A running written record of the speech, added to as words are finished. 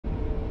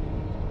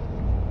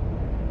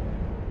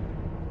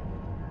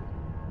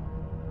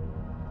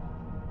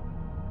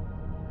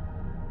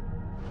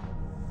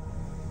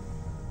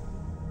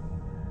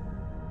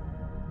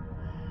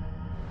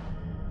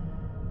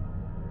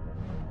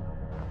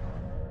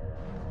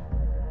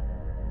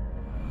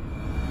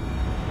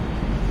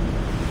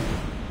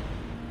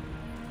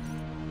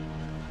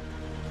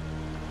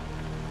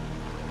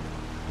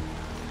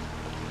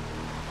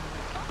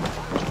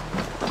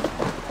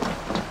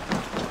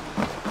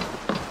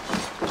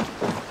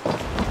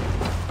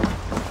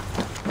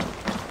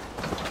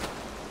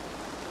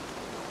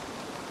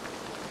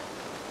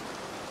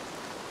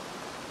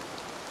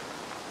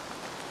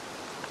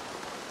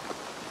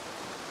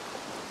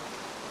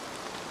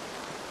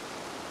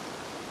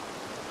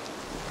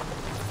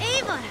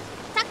Eivor,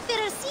 tack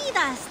för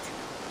sidast.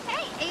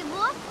 Hey,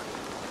 Eivor.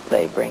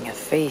 They bring a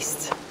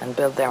feast and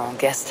build their own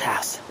guest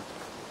house.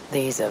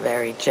 These are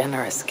very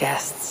generous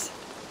guests.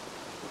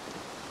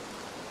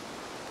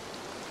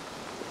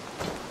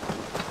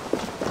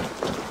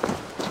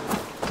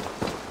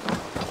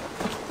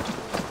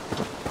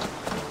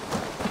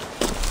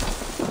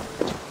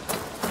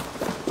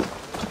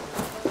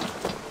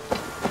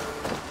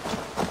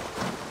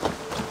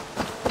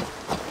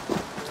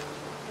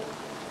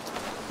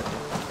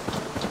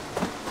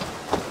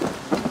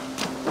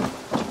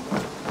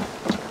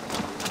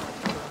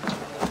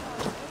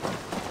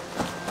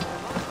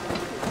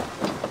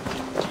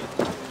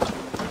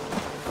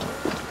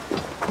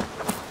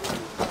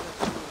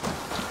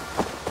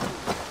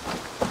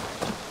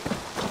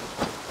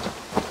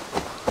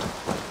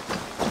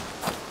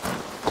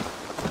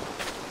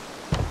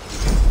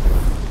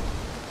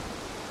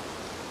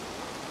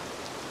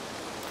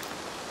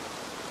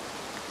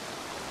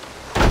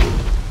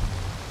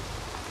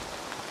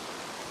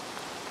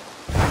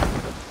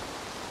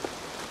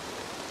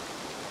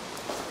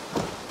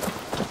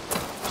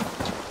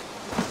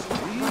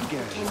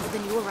 The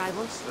new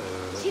arrivals.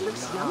 She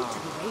looks young to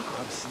be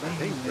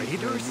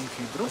Raiders?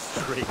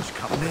 Strange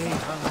company.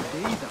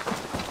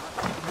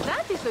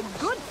 That is a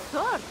good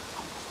sword.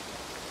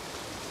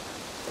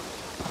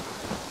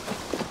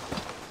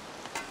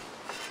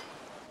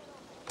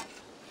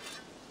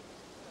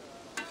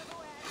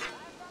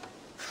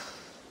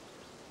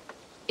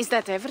 Is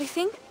that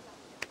everything?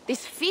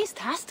 This feast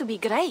has to be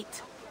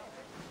great.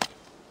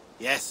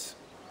 Yes,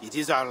 it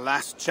is our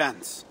last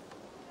chance.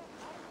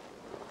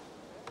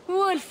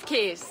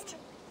 Wolf-kissed.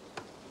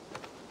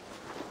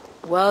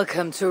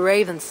 Welcome to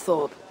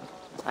Ravensthorpe.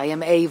 I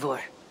am Eivor,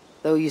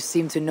 though you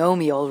seem to know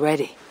me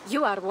already.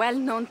 You are well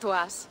known to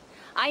us.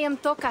 I am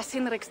Toka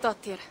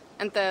Sinriksdottir,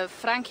 and the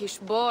Frankish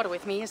boar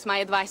with me is my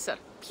advisor,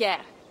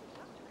 Pierre.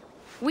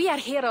 We are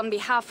here on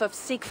behalf of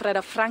Sigfred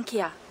of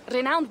Francia,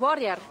 renowned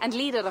warrior and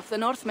leader of the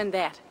Northmen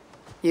there.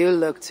 You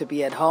look to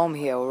be at home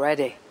here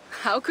already.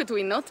 How could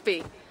we not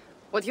be?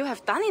 What you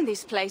have done in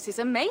this place is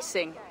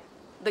amazing.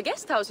 The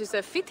guest house is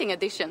a fitting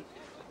addition.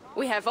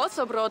 We have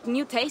also brought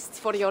new tastes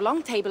for your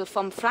long table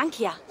from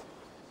Francia.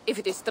 If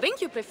it is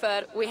drink you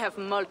prefer, we have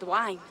mulled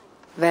wine.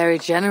 Very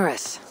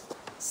generous.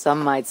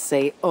 Some might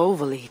say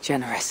overly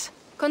generous.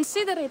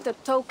 Consider it a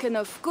token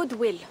of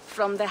goodwill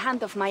from the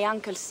hand of my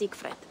uncle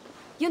Sigfred.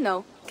 You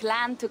know,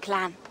 clan to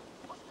clan.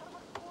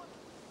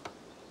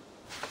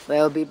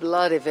 There'll be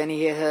blood if any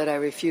here heard I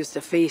refuse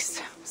to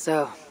feast,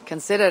 so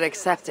consider it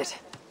accepted.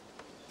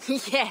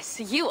 Yes,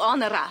 you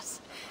honor us.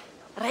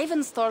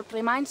 Ravensthorpe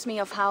reminds me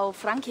of how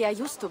Francia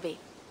used to be.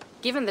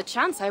 Given the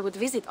chance, I would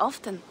visit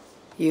often.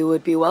 You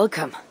would be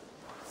welcome.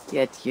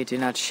 Yet you do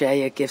not share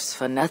your gifts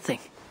for nothing.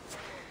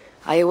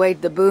 I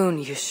await the boon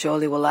you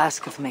surely will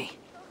ask of me.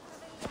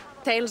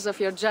 Tales of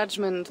your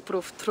judgment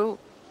prove true.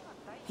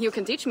 You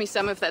can teach me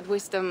some of that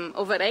wisdom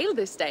over ale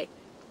this day.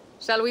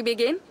 Shall we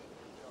begin?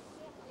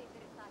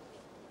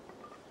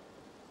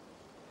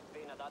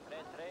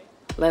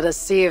 Let us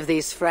see if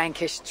these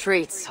Frankish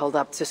treats hold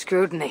up to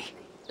scrutiny.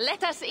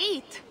 Let us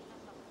eat!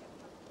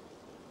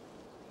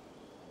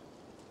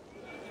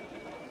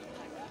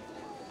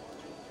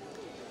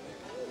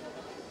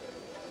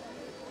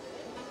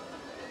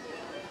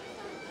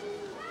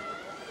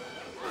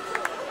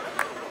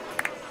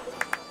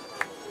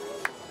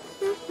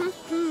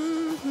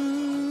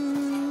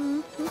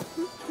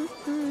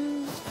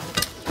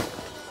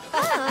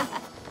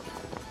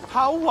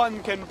 How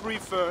one can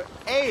prefer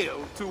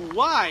ale to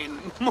wine?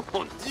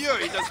 Mon Dieu,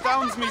 it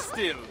astounds me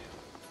still.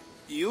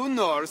 You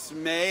Norse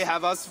may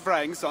have us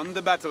Franks on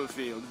the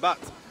battlefield, but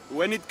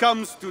when it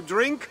comes to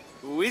drink,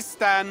 we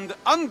stand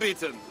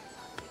unbeaten.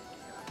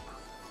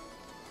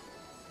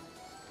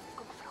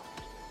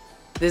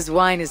 This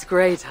wine is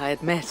great, I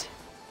admit.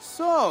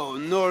 So,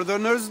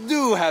 Northerners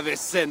do have a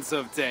sense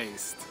of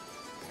taste.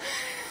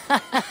 I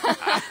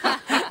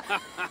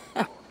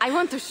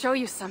want to show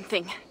you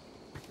something.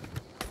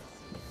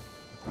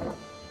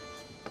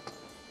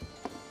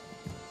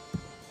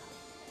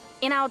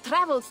 In our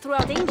travels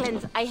throughout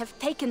England, I have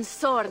taken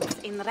swords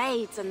in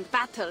raids and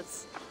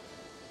battles.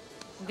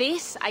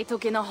 This I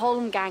took in a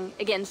holmgang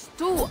against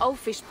two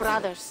oafish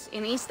brothers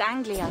in East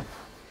Anglia.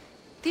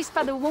 Tis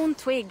but a worn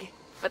twig,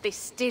 but is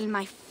still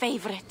my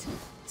favorite.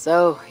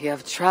 So, you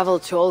have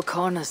traveled to all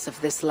corners of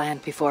this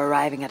land before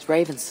arriving at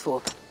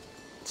Ravensthorpe.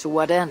 To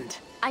what end?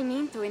 I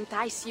mean to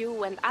entice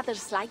you and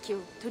others like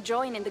you to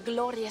join in the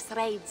glorious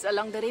raids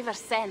along the River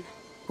Seine.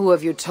 Who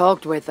have you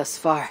talked with thus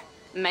far?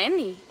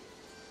 Many.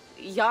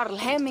 Jarl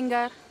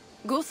Hemminger,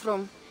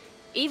 Guthrum,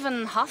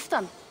 even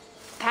Halfdan.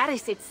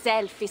 Paris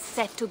itself is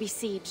set to be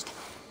besieged.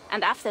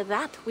 And after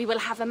that, we will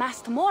have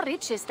amassed more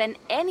riches than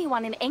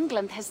anyone in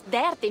England has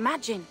dared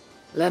imagine.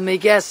 Let me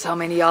guess how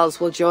many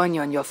Jarls will join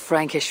you on your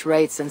Frankish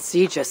raids and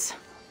sieges.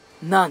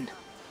 None.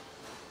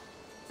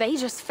 They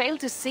just fail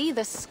to see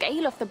the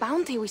scale of the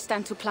bounty we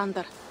stand to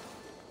plunder.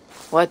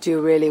 What do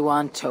you really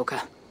want,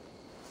 Toka?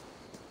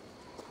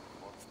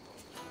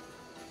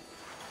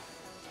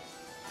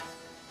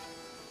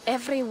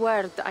 Every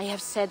word I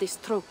have said is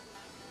true.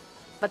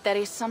 But there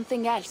is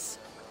something else.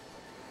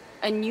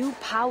 A new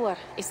power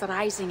is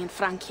rising in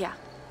Francia.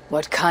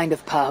 What kind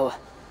of power?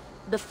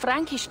 The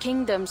Frankish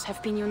kingdoms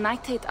have been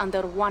united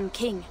under one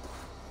king,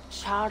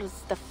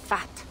 Charles the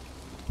Fat.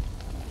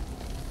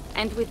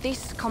 And with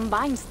this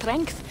combined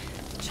strength,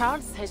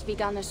 Charles has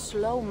begun a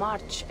slow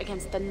march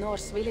against the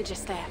Norse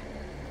villages there.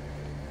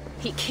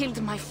 He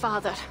killed my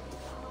father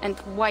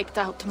and wiped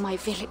out my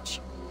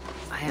village.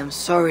 I am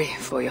sorry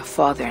for your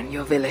father and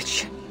your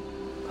village.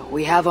 But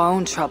we have our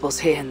own troubles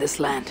here in this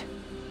land.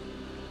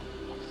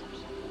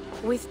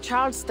 With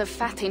Charles the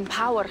Fat in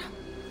power,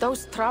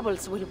 those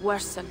troubles will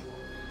worsen.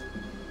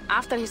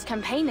 After his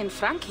campaign in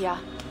Francia,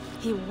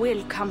 he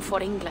will come for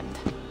England.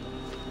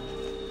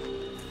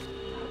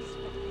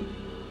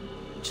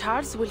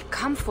 Charles will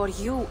come for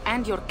you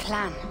and your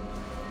clan.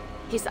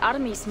 His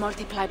armies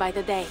multiply by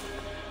the day.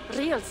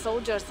 Real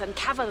soldiers and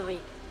cavalry,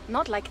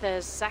 not like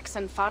the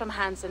Saxon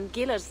farmhands and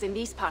gillers in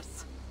these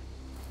parts.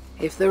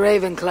 If the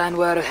Raven clan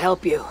were to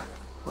help you,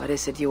 what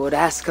is it you would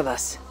ask of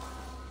us?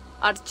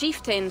 Our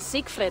chieftain,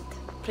 Siegfried,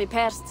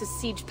 prepares to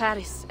siege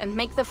Paris and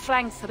make the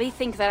Franks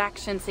rethink their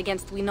actions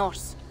against we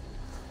Norse.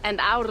 And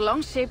our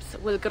longships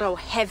will grow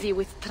heavy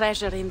with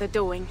treasure in the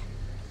doing.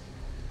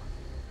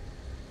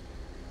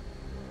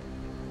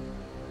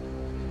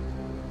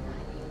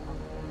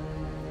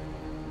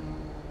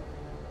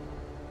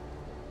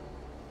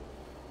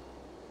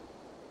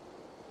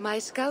 My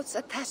scouts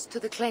attest to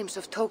the claims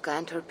of Toka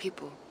and her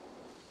people.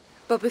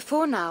 But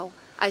before now,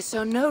 I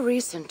saw no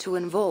reason to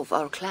involve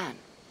our clan.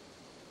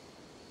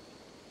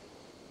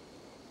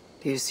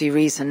 Do you see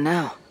reason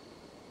now?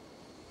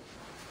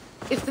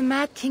 If the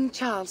Mad King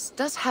Charles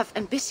does have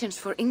ambitions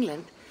for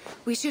England,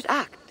 we should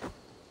act.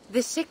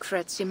 The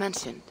Siegfried you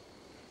mentioned,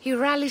 he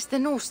rallies the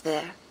Norse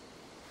there.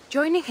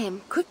 Joining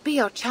him could be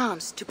our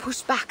chance to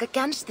push back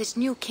against this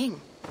new king.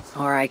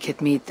 Or I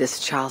could meet this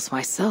Charles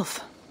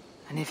myself.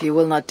 And if you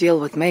will not deal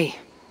with me,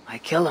 I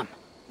kill him.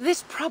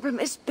 This problem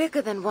is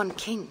bigger than one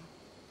king.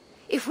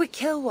 If we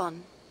kill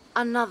one,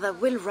 another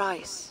will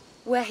rise.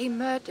 Were he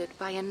murdered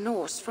by a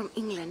Norse from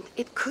England,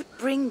 it could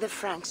bring the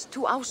Franks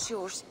to our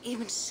shores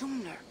even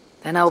sooner.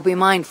 Then I'll be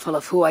mindful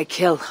of who I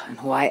kill and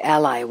who I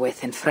ally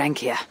with in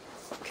Francia.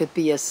 Could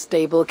be a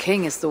stable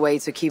king is the way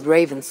to keep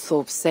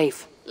Ravensthorpe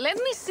safe. Let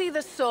me see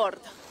the sword.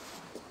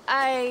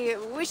 I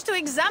wish to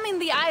examine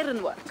the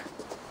ironwork.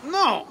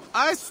 No,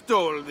 I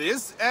stole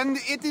this, and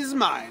it is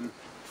mine.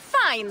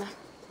 Fine.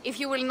 If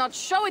you will not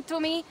show it to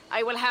me,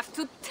 I will have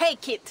to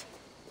take it.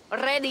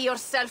 Ready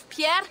yourself,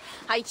 Pierre.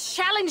 I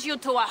challenge you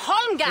to a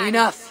holmgang.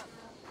 Enough!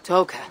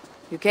 Toka,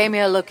 you came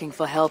here looking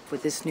for help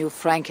with this new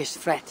Frankish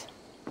threat.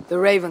 The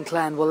Raven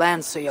clan will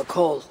answer your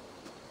call.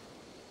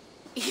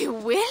 You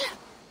will?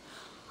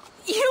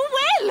 You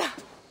will!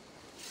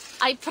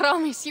 I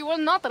promise you will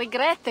not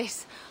regret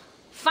this.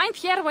 Find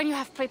Pierre when you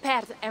have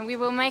prepared, and we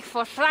will make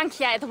for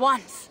Francia at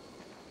once.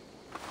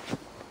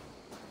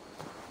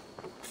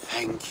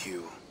 Thank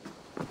you.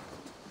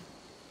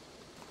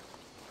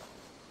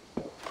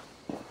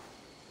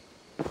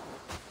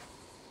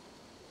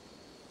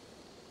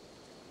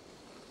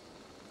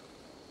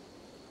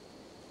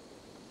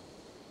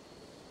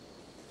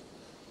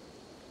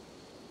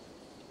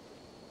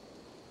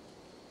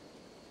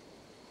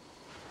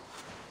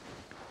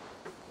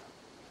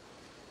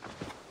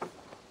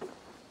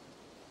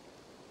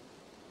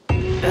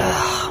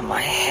 Ugh,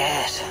 my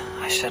head.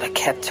 I should have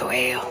kept to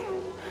ale.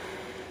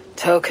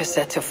 Toka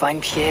said to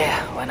find Pierre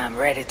when I'm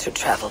ready to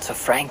travel to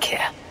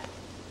Francia.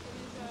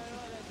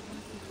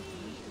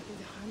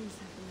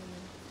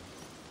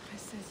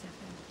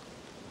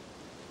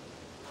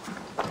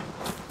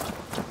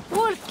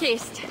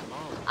 Wolf-kissed.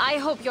 I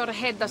hope your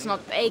head does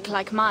not ache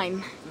like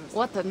mine.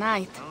 What a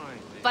night.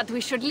 But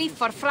we should leave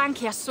for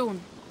Francia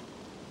soon.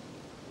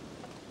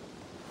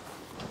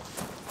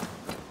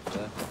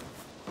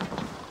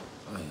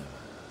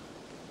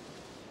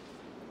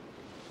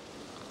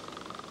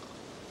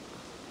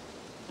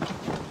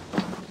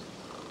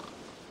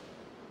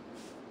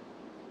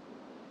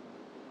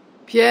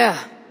 Pierre!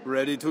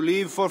 Ready to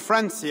leave for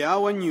Francia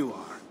when you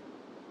are.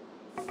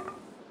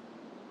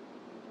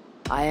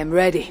 I am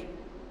ready.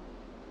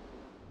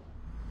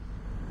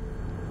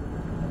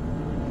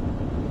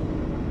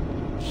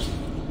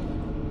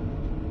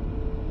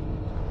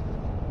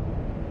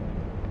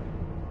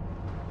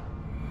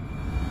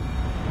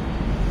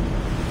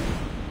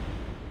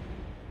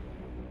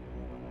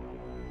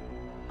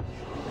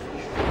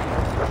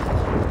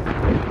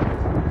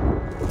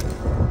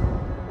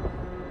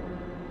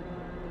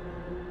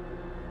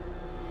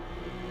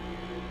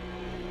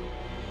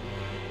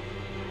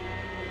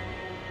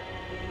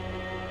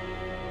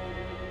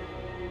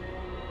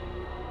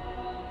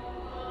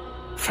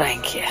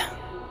 Francia,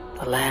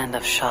 the land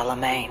of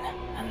Charlemagne,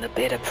 and the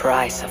bitter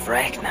price of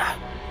Ragnar,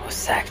 who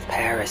sacked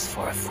Paris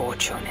for a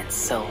fortune in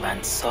silver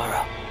and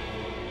sorrow.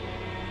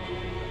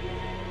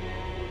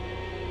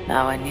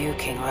 Now a new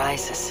king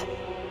rises,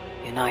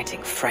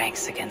 uniting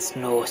Franks against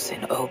Norse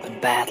in open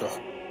battle,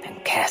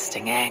 and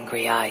casting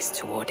angry eyes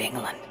toward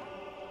England.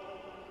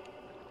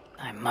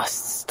 I I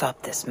must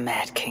stop this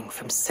mad king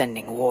from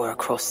sending war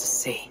across the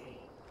sea.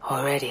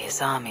 Already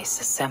his armies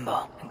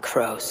assemble, and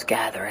crows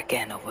gather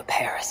again over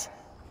Paris.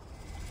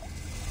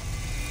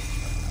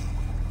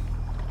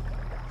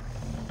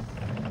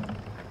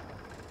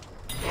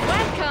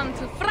 Welcome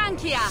to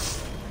Francia!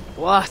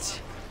 What?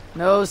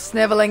 No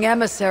sniveling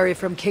emissary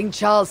from King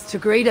Charles to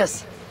greet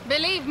us?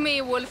 Believe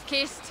me,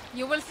 Wolf-Kissed,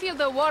 you will feel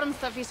the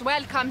warmth of his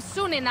welcome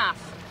soon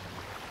enough.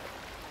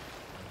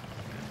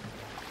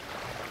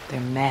 The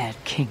mad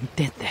king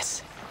did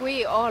this.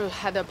 We all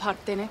had a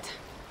part in it.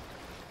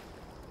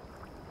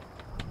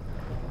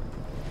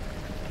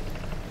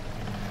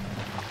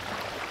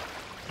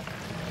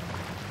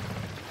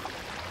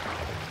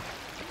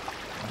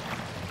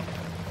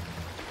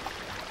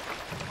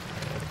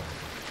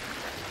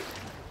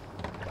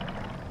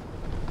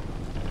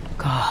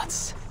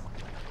 Gods.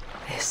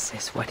 This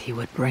is what he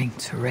would bring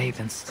to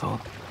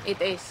Ravensthorpe. It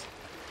is.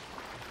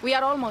 We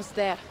are almost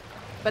there,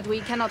 but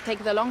we cannot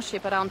take the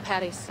longship around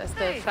Paris as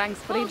the Franks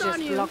bridges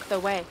block the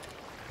way.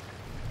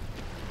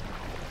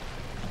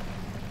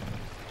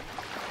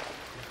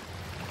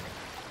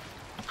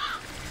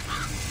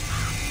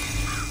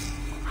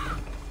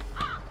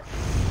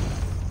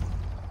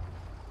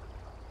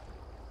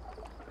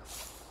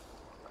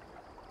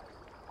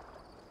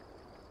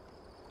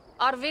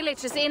 Our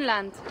village is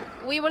inland.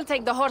 We will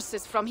take the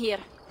horses from here.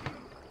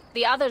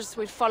 The others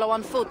will follow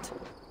on foot.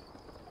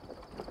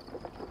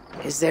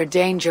 Is there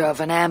danger of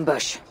an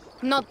ambush?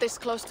 Not this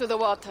close to the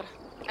water,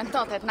 and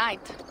not at night.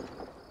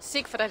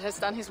 Siegfried has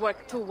done his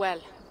work too well.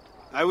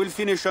 I will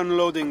finish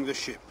unloading the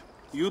ship.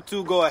 You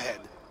two go ahead.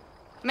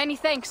 Many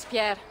thanks,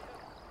 Pierre.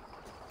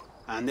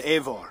 And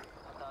Eivor,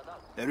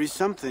 there is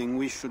something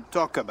we should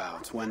talk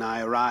about when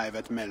I arrive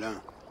at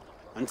Melun.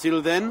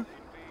 Until then,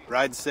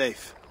 ride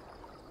safe.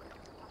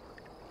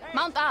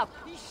 Mount up.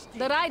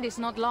 The ride is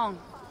not long.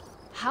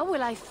 How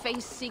will I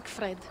face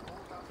Siegfried?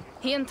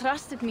 He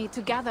entrusted me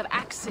to gather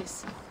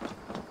axes.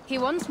 He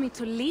wants me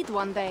to lead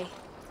one day,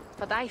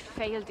 but I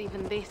failed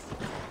even this.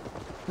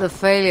 The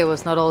failure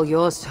was not all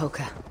yours,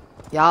 Toka.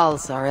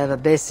 Jarls are ever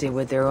busy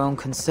with their own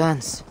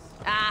concerns.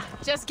 Ah,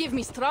 just give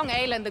me strong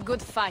ale and a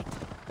good fight.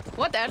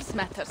 What else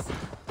matters?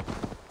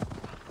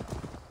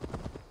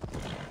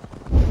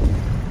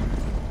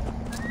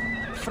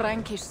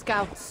 Frankish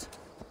scouts.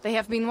 They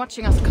have been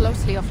watching us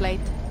closely of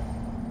late.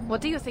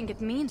 What do you think it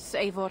means,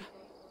 Eivor?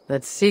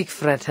 That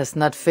Siegfried has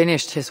not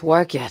finished his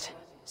work yet.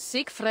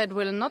 Siegfried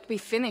will not be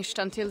finished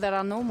until there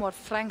are no more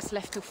Franks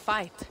left to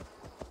fight.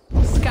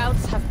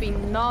 Scouts have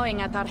been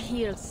gnawing at our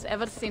heels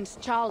ever since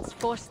Charles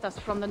forced us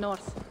from the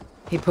north.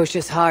 He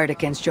pushes hard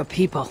against your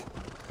people.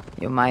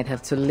 You might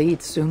have to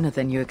lead sooner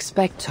than you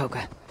expect,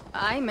 Toga.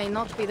 I may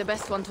not be the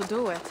best one to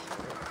do it.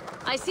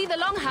 I see the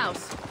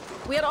longhouse.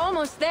 We are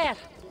almost there.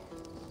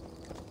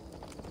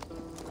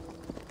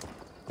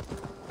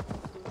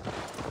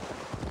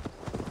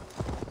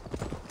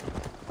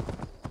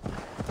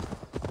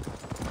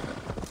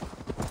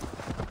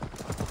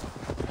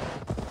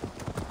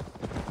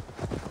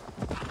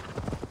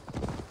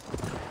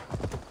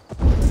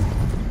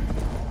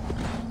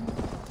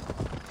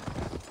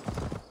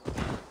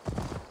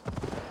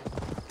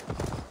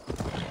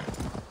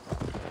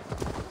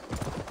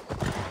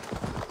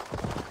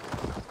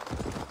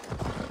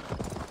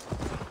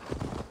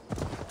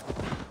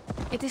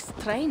 It is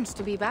strange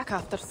to be back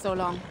after so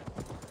long.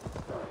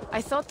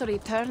 I thought to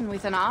return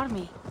with an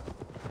army.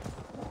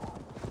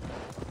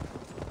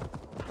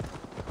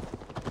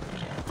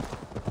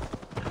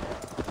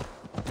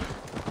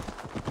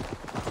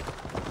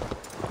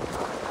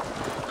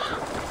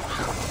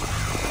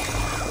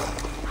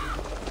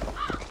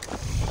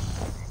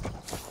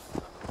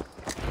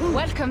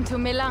 Welcome to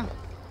Milan.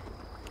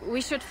 We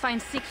should find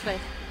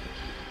Siegfried.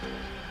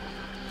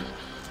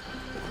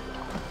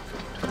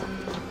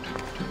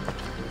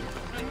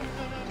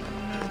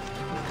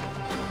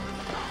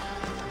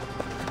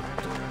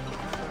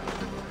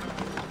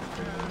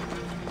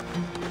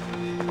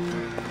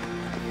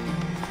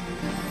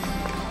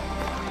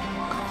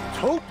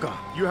 Toka,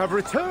 you have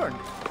returned.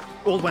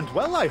 All went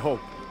well, I hope.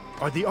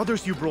 Are the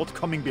others you brought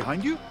coming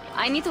behind you?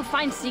 I need to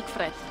find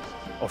Siegfried.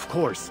 Of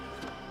course.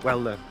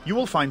 Well, you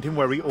will find him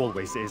where he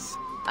always is.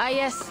 Ah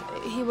yes,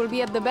 he will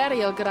be at the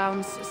burial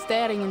grounds,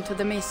 staring into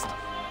the mist.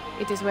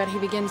 It is where he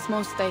begins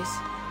most days.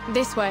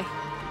 This way.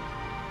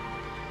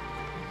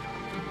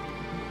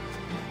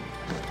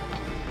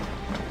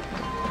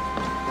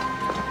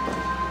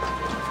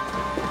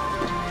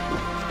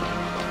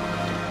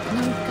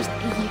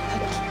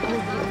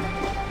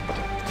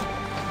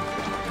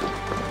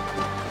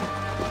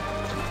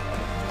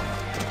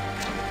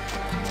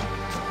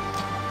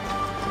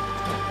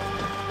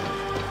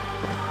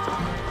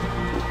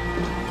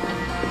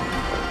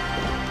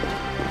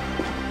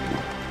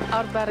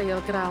 Our burial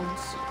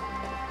grounds.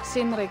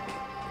 Sinrik,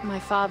 my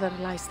father,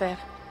 lies there,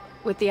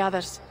 with the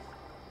others.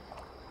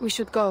 We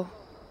should go.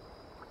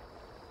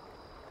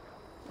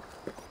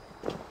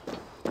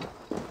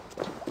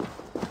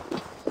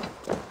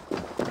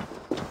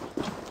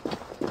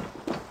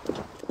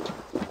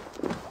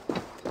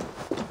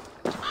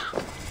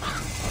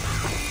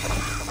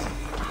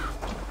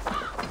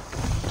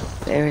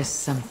 There is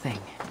something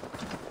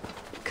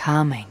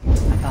calming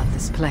about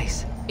this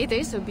place. It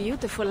is a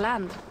beautiful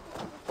land.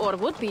 Or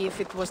would be if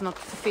it was not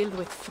filled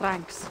with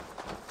Franks.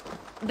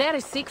 There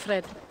is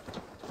Siegfried.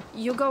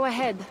 You go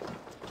ahead.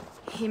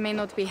 He may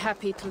not be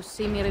happy to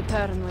see me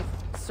return with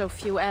so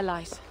few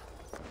allies.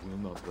 Will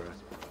not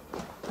rest.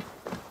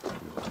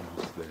 We're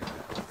almost there.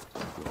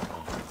 Go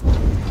on.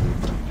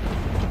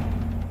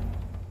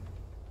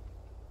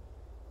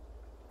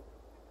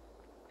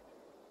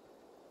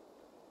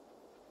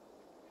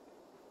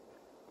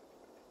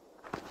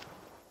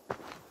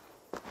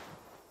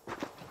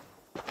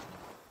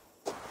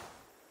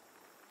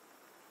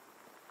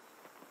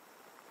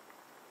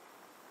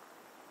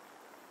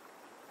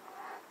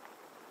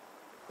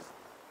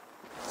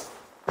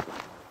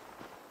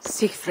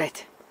 Siegfried.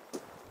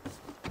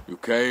 You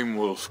came,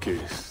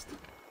 wolf-kissed.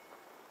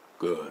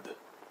 Good.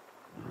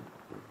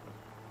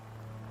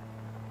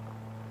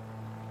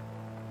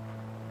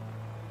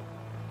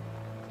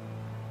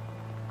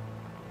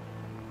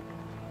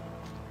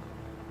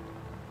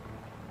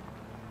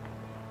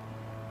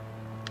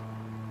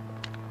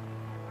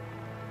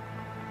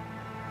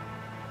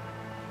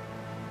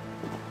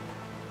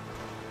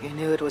 You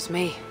knew it was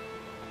me.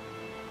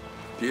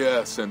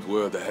 Pierre sent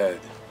word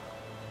ahead.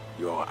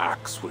 Your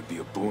axe will be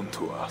a boon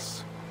to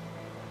us.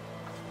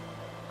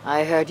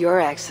 I heard your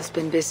axe has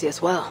been busy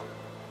as well.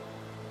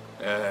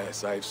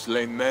 Yes, I've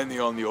slain many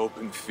on the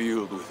open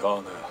field with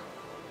honor,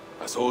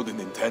 as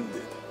Odin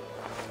intended.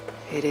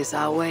 It is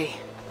our way.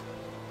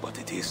 But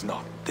it is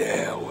not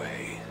their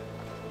way.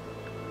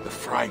 The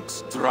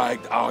Franks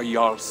dragged our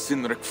Jarl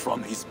Sinric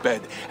from his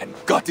bed and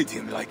gutted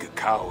him like a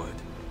coward.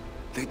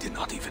 They did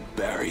not even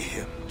bury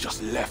him,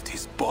 just left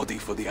his body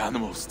for the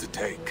animals to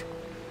take.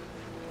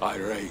 I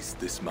raised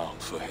this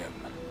mount for him.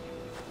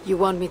 You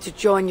want me to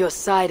join your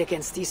side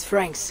against these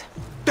Franks?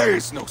 There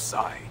is no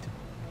side.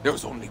 There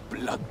is only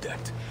blood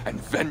debt, and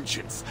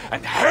vengeance,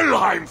 and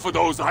Helheim for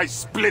those I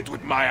split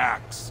with my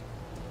axe.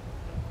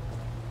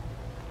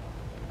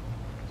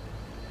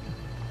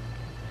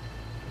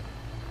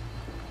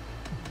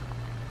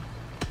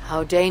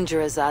 How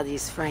dangerous are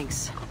these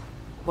Franks?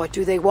 What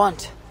do they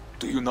want?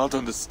 Do you not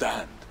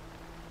understand?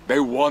 They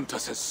want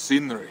us as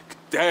Sinric,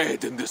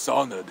 dead and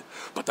dishonored,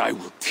 but I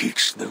will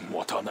teach them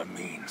what honor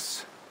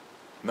means.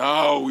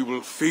 Now we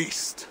will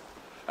feast,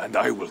 and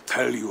I will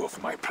tell you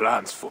of my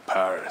plans for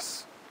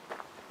Paris.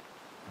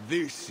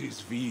 This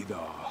is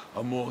Vidar,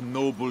 a more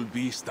noble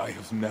beast I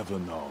have never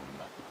known.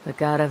 The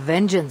God of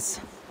Vengeance.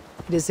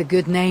 It is a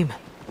good name.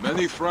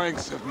 Many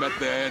Franks have met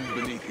their end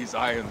beneath his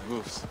iron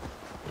hoofs.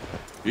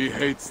 He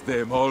hates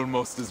them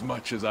almost as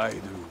much as I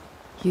do.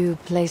 You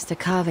placed a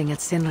carving at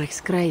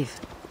Sinric's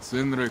grave.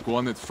 Sinric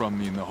won it from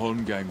me in the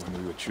Holmgang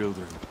when we were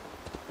children.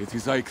 It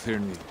is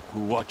Eiktherni,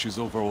 who watches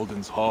over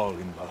Odin's hall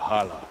in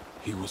Valhalla.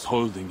 He was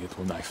holding it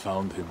when I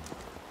found him.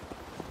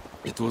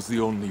 It was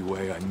the only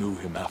way I knew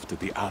him after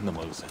the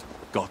animals had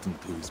gotten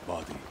to his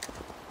body.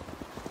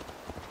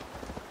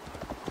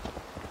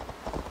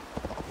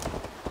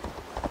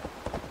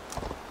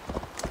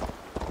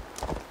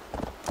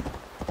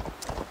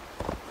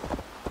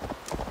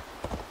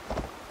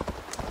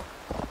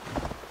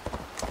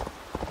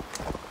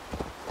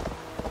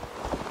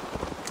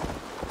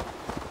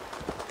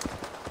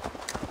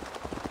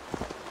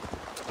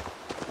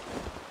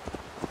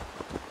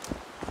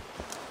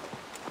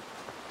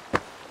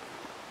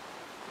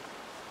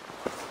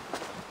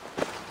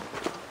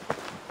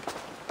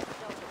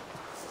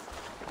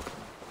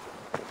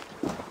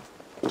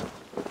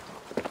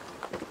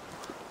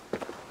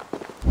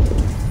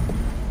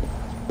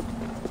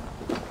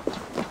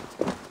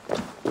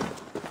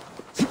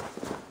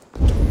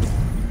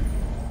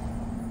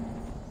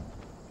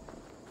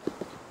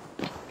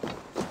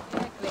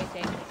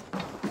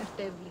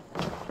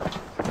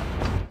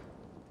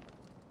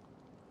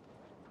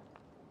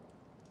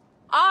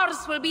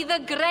 Ours will be the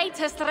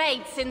greatest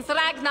raid since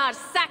Ragnar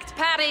sacked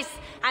Paris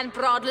and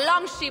brought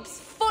longships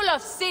full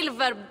of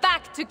silver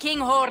back to King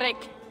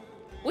Horik.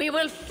 We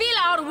will fill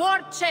our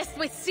war chest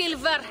with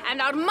silver and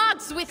our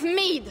mugs with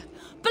mead.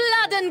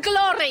 Blood and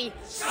glory!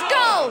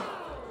 Skull!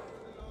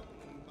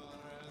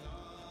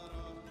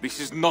 This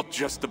is not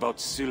just about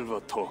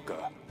silver,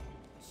 Torka.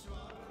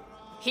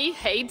 He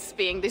hates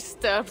being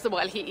disturbed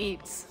while he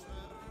eats.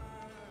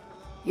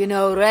 You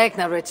know,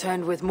 Ragnar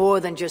returned with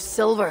more than just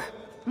silver.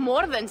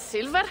 More than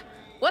silver?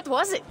 What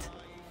was it?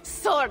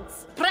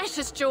 Swords,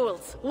 precious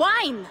jewels,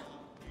 wine!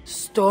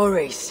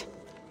 Stories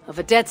of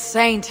a dead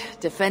saint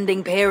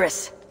defending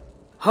Paris.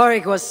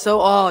 Horik was so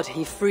awed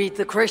he freed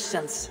the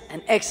Christians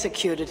and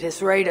executed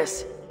his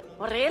raiders.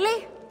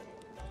 Really?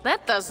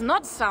 That does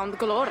not sound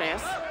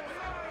glorious.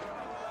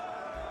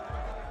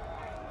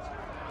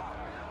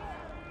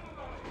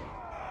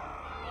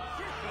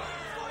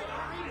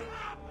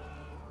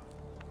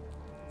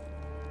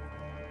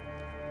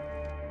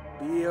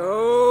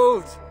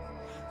 Behold,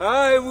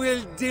 I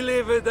will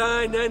deliver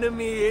thine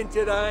enemy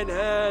into thine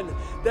hand,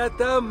 that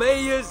thou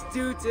mayest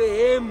do to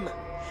him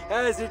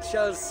as it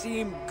shall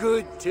seem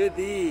good to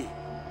thee.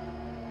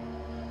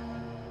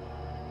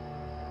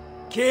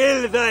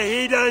 Kill the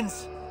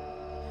heathens,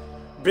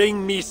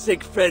 Bring me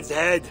Sigfred's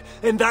head,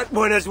 and that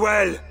one as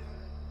well.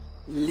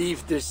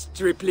 Leave the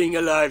stripling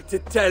alive to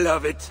tell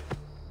of it.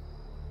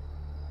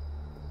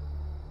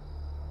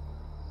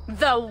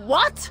 The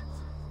what?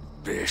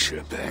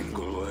 Bishop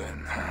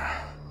Engelwin.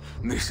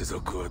 This is a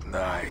good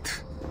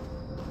night.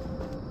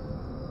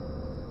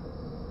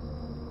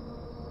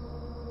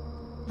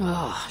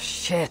 Oh,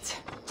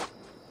 shit.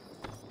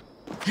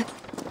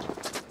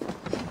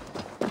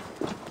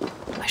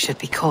 I should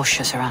be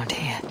cautious around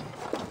here.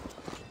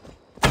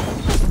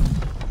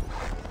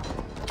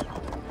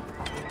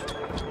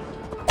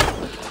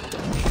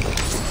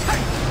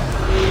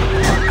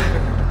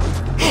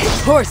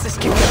 Horses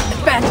give me an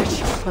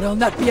advantage, but it'll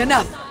not be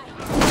enough.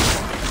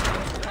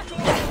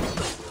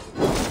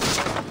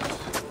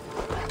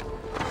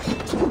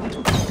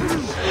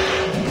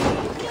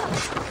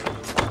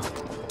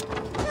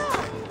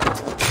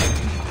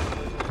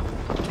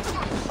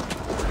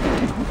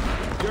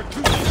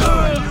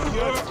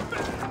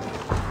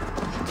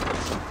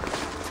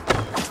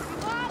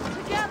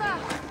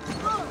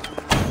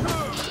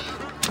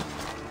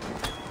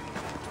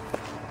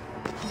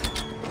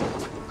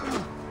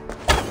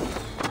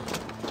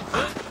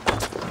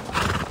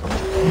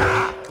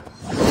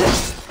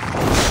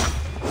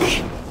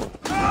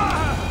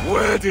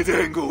 Where did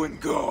Engelwin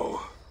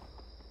go?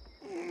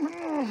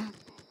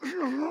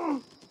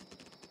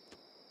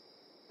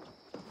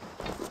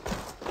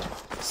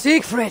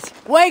 Siegfried,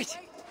 wait!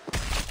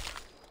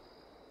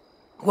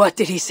 What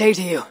did he say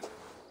to you?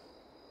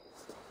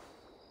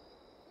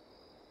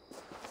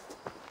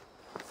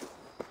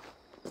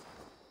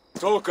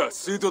 Toka,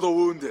 see to the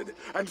wounded,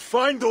 and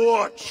find the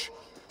watch!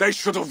 They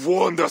should have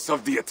warned us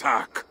of the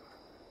attack.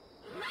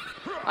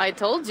 I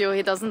told you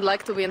he doesn't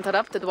like to be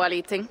interrupted while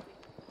eating.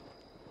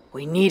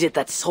 We needed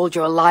that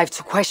soldier alive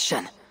to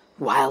question.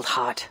 Wild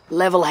heart,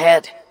 level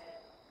head.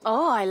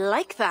 Oh, I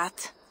like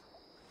that.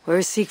 Where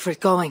is Siegfried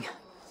going?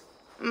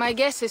 My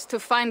guess is to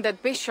find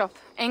that bishop,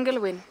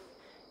 Engelwin.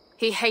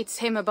 He hates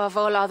him above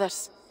all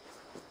others.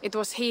 It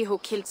was he who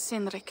killed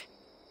Sinrik.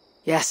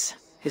 Yes,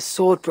 his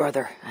sword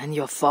brother and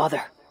your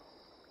father.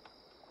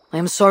 I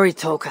am sorry,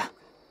 Toka.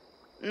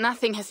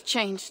 Nothing has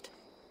changed.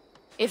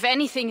 If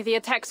anything, the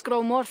attacks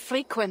grow more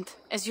frequent,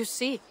 as you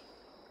see.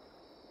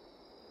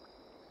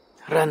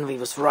 Randvi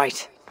was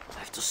right. I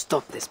have to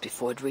stop this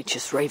before it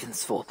reaches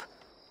Ravensthorpe.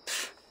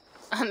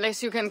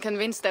 Unless you can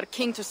convince their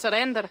king to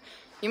surrender,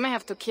 you may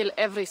have to kill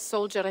every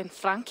soldier in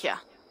Francia.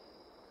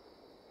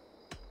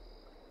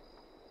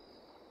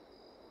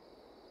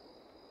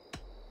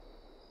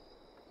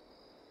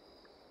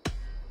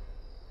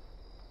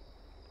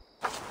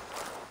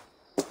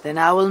 Then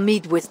I will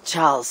meet with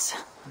Charles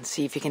and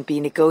see if he can be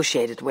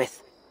negotiated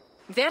with.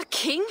 Their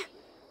king?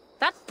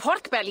 That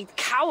pork-bellied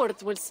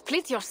coward will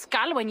split your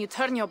skull when you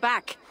turn your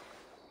back.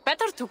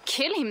 Better to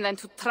kill him than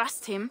to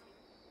trust him.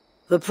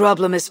 The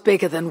problem is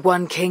bigger than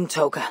one king,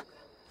 Toka.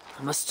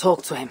 I must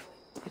talk to him.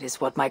 It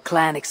is what my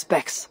clan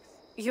expects.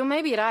 You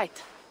may be right.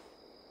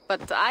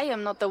 But I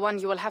am not the one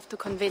you will have to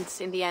convince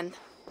in the end.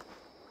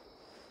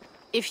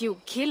 If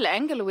you kill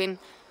Engelwin,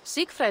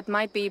 Siegfried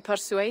might be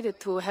persuaded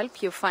to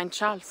help you find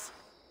Charles.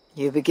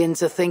 You begin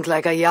to think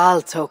like a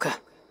Jarl, Toka.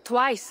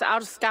 Twice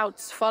our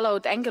scouts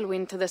followed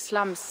Engelwin to the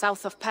slums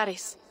south of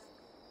Paris.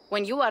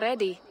 When you are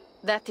ready,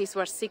 that is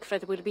where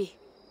Siegfried will be.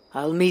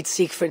 I'll meet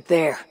Siegfried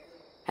there,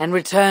 and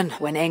return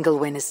when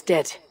Engelwin is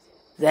dead.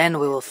 Then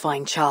we will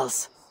find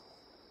Charles.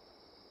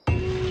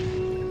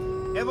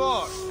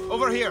 Eivor,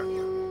 over here!